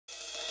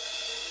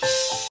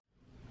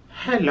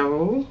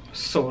Hello,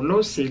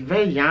 Solo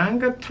Silver Young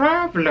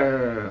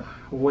Traveler.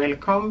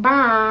 Welcome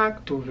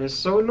back to the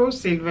Solo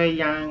Silver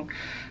Young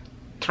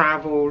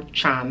Travel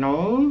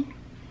channel.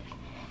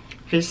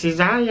 This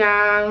is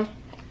Aya.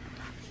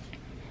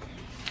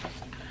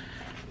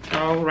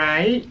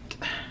 Alright,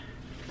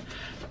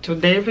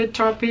 today the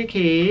topic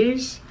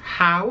is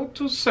how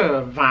to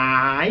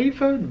survive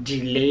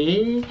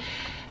delay,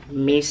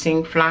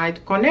 missing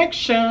flight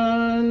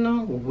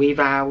connection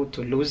without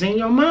losing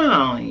your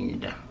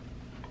mind.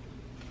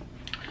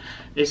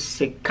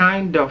 It's a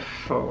kind of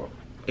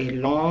a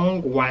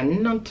long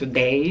one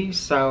today,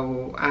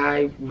 so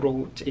I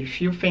wrote a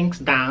few things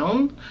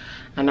down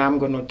and I'm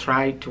gonna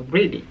try to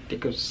read it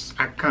because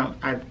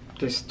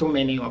there's too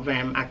many of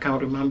them. I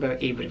can't remember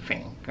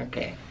everything.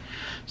 Okay,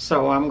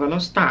 so I'm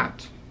gonna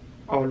start.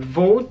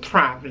 Although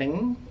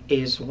traveling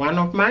is one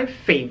of my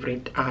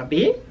favorite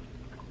hobby,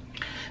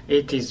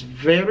 it is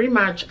very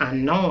much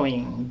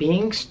annoying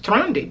being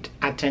stranded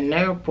at an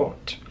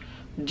airport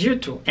due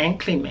to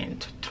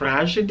inclement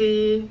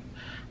tragedy,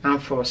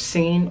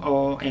 unforeseen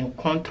or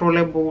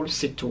uncontrollable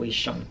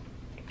situation.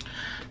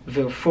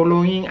 The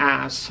following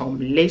are some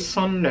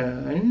lessons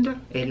learned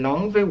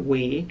along the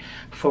way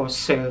for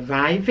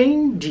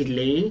surviving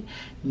delay,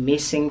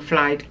 missing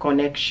flight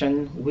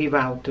connection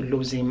without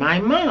losing my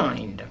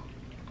mind.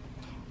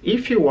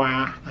 If you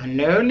are an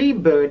early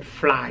bird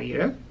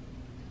flyer,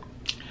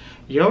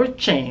 your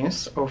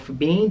chance of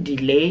being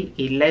delayed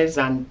is less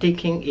than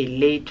taking a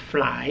late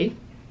flight.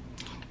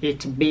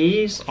 It's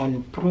based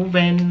on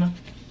proven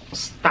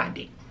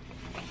study.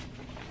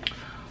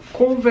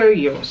 Cover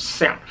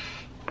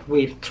yourself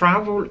with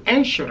travel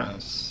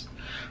insurance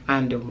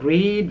and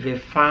read the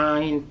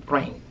fine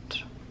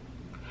print.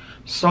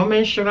 Some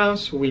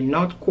insurance will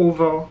not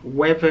cover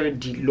weather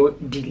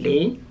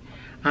delay,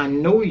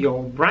 and know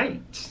your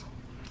rights.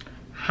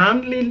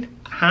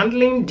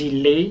 Handling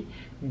delay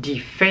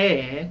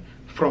differ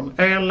from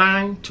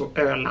airline to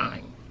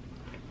airline.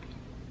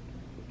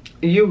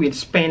 You will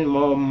spend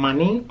more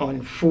money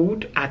on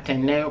food at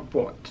an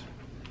airport.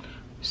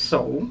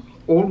 So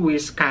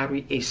always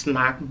carry a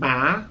snack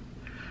bar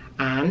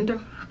and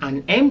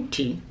an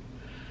empty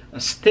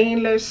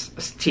stainless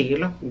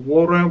steel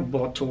water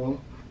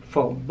bottle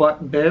for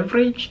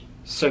beverage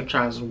such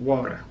as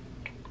water.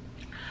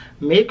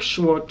 Make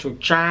sure to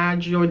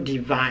charge your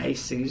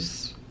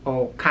devices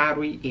or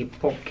carry a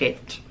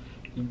pocket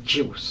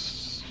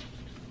juice.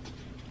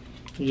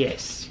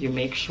 Yes, you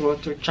make sure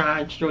to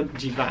charge your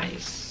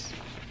device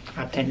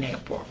at an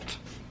airport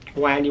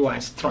while you are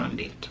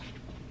stranded.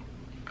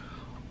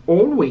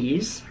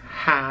 Always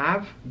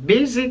have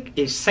basic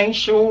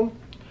essential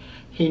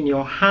in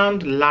your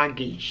hand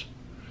luggage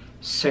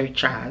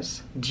such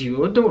as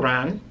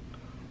deodorant,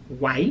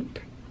 wipe,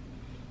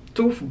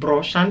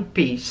 toothbrush and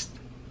paste,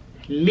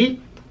 lip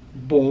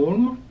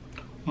balm,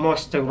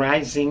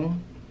 moisturizing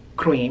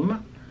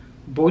cream,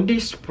 body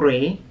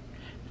spray,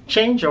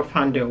 change of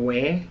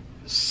underwear,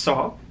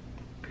 soap,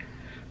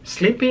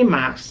 sleeping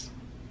mask,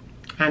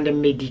 and the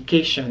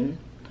medication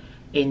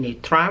in a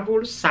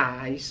travel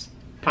size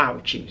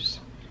pouches.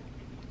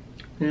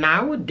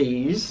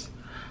 Nowadays,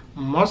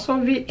 most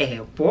of the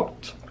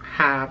airports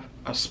have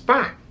a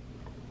spa.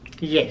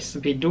 Yes,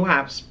 we do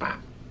have spa.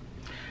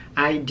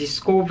 I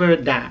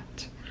discovered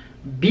that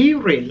Be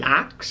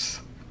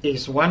Relax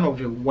is one of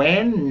the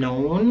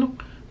well-known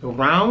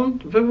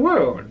around the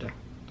world.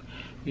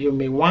 You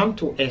may want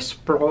to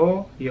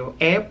explore your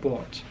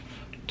airport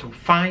to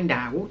find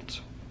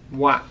out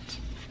what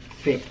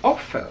they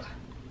offer.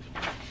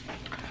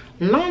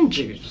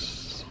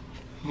 Lounges.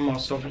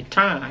 Most of the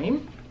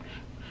time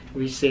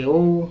we say,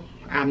 oh,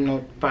 I'm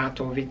not part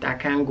of it, I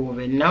can't go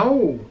there.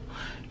 No,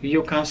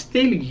 you can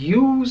still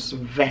use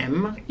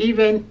them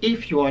even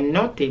if you are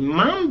not a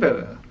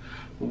member.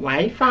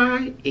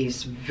 Wi-Fi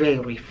is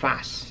very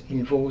fast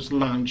in those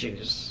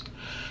lounges.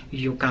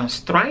 You can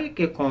strike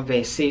a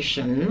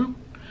conversation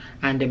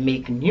and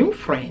make new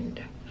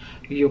friends.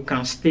 You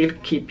can still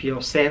keep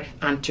yourself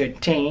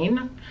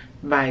entertained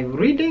by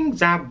reading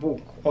that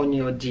book on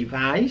your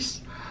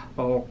device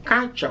or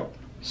catch up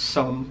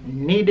some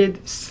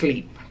needed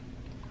sleep.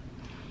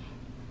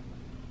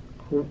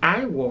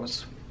 I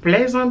was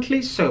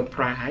pleasantly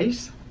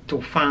surprised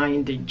to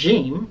find the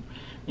gym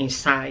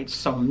inside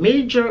some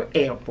major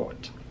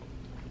airport.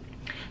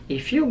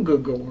 If you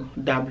Google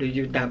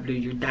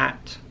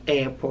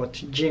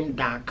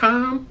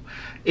www.airportgym.com,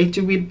 it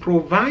will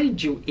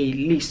provide you a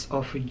list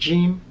of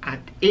gyms at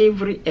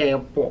every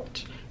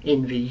airport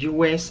in the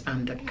US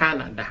and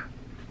Canada.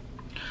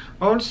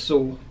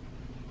 Also,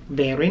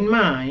 bear in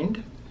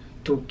mind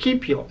to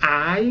keep your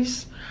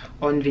eyes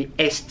on the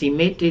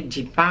estimated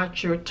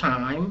departure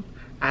time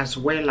as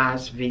well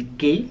as the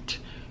gate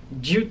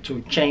due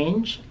to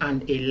change,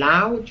 and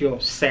allow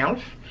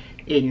yourself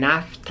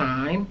enough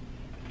time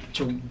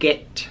to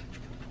get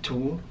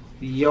to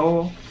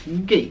your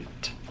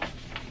gate.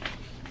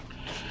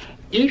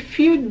 If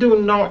you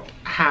do not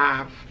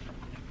have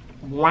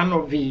one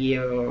of the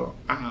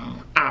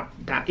app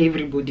that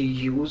everybody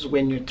use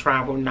when you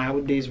travel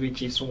nowadays,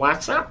 which is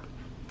WhatsApp,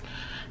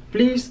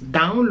 please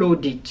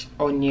download it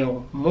on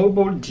your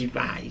mobile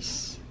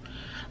device.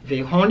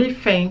 The only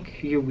thing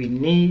you will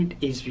need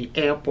is the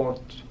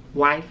airport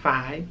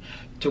Wi-Fi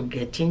to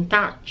get in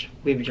touch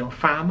with your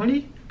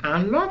family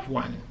and loved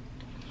one.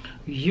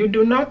 You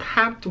do not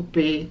have to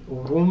pay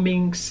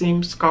roaming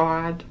SIM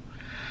card,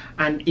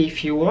 and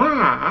if you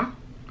are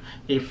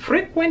a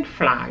frequent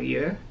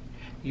flyer,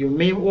 you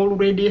may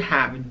already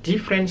have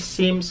different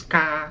SIM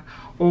card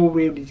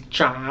already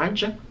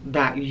charged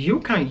that you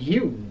can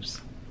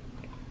use.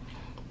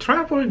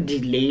 Travel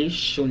delays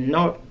should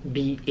not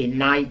be a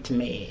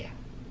nightmare.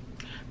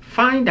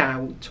 Find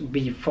out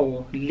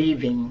before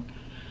leaving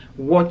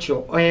what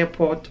your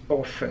airport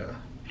offers.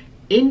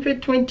 In the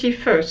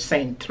 21st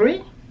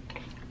century,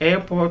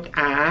 airports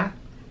are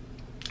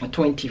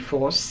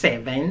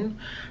 24/7,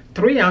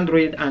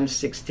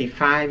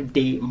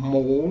 365-day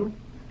mall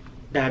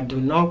that do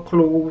not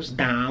close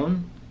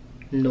down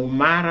no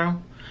matter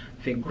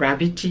the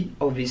gravity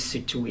of the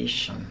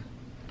situation.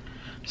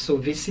 So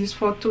this is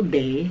for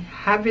today.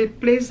 Have a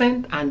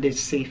pleasant and a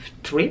safe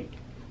trip,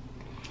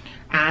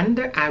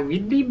 and I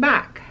will be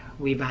back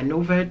with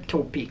another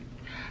topic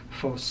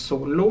for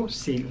Solo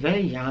Silver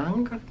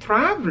Young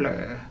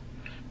Traveler.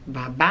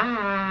 Bye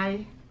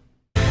bye.